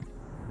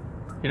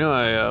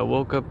I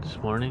woke up this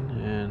morning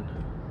and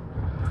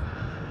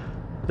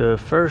the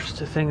first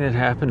thing that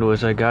happened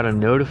was I got a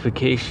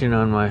notification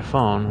on my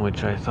phone,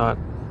 which I thought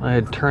I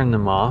had turned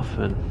them off,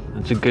 and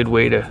it's a good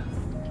way to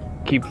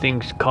keep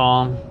things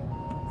calm,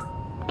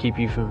 keep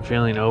you from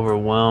feeling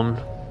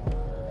overwhelmed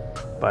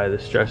by the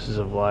stresses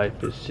of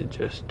life, is to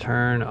just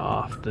turn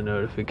off the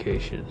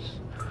notifications.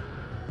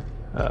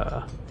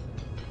 But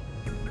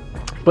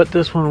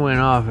this one went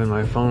off and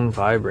my phone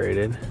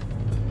vibrated,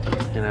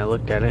 and I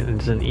looked at it and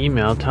it's an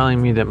email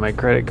telling me that my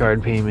credit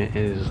card payment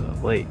is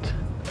late.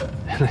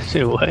 And I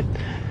said, what?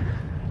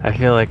 I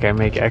feel like I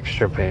make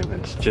extra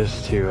payments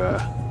just to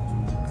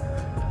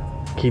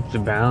keep the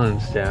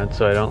balance down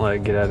so I don't let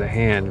it get out of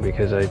hand,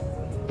 because I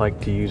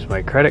like to use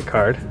my credit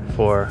card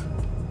for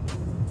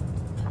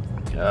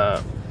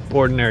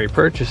ordinary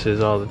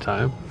purchases all the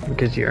time,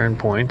 because you earn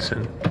points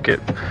and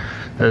get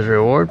those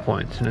reward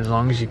points, and as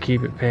long as you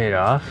keep it paid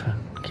off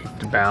and keep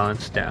the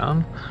balance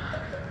down,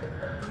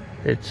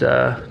 it's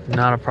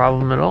not a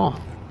problem at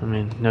all. I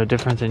mean, no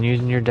different than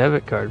using your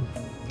debit card.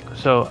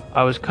 So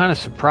I was kind of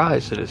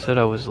surprised that it said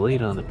I was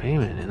late on the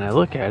payment, and I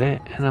look at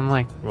it and I'm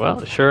like,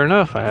 well, sure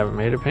enough, I haven't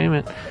made a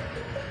payment.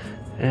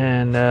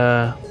 And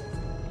I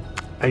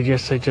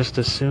guess I just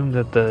assumed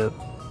that the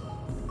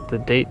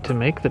date to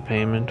make the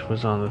payment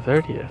was on the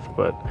 30th.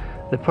 But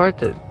the part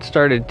that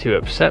started to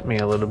upset me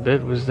a little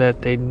bit was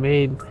that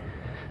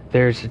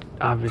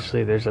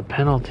there's a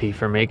penalty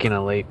for making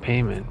a late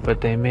payment,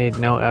 but they made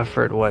no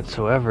effort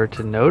whatsoever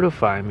to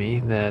notify me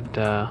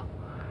that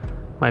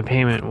my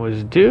payment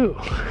was due.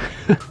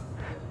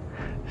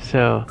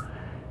 So,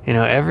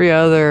 every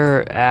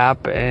other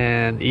app,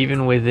 and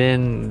even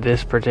within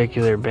this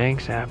particular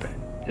bank's app,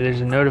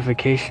 there's a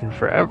notification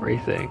for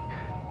everything,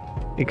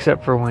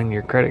 except for when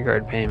your credit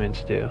card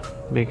payment's due,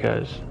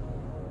 because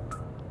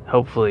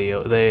hopefully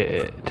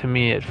to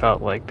me it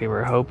felt like they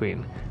were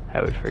hoping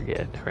I would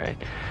forget, right?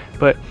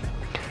 But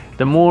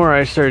the more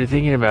I started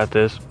thinking about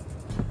this,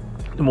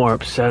 the more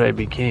upset I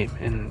became.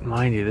 And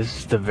mind you, this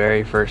is the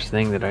very first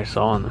thing that I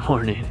saw in the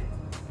morning.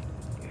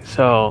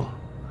 So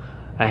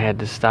I had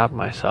to stop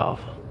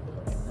myself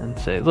and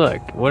say,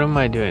 look, what am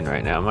I doing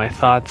right now? My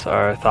thoughts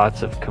are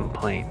thoughts of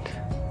complaint,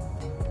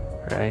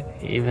 right?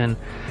 Even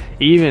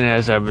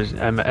as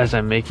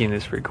I'm making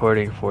this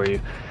recording for you,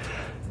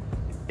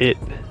 it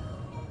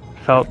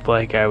felt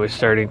like I was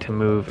starting to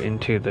move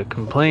into the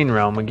complain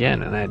realm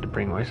again, and I had to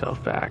bring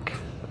myself back.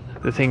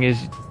 The thing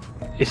is,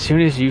 as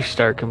soon as you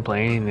start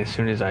complaining, as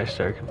soon as I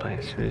start complaining,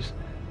 as soon as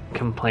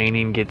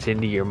complaining gets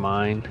into your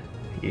mind,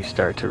 you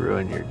start to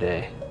ruin your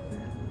day.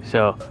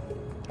 So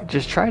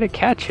just try to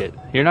catch it.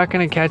 You're not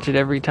going to catch it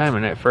every time,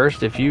 and at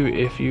first, if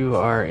you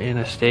are in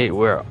a state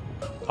where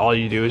all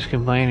you do is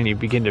complain and you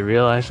begin to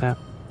realize that,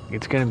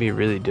 it's going to be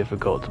really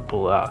difficult to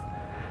pull out.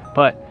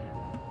 But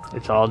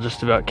it's all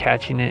just about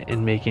catching it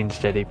and making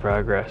steady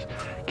progress.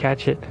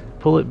 Catch it,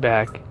 pull it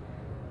back,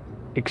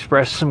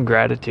 express some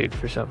gratitude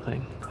for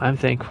something. I'm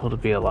thankful to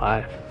be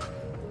alive.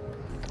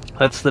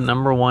 That's the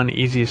number one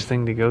easiest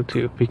thing to go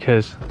to,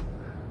 because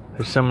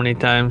there's so many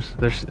times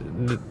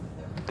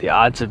the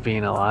odds of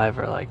being alive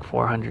are like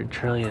 400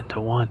 trillion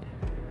to 1.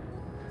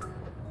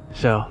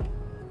 So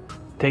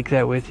take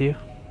that with you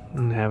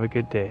and have a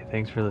good day.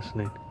 Thanks for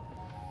listening.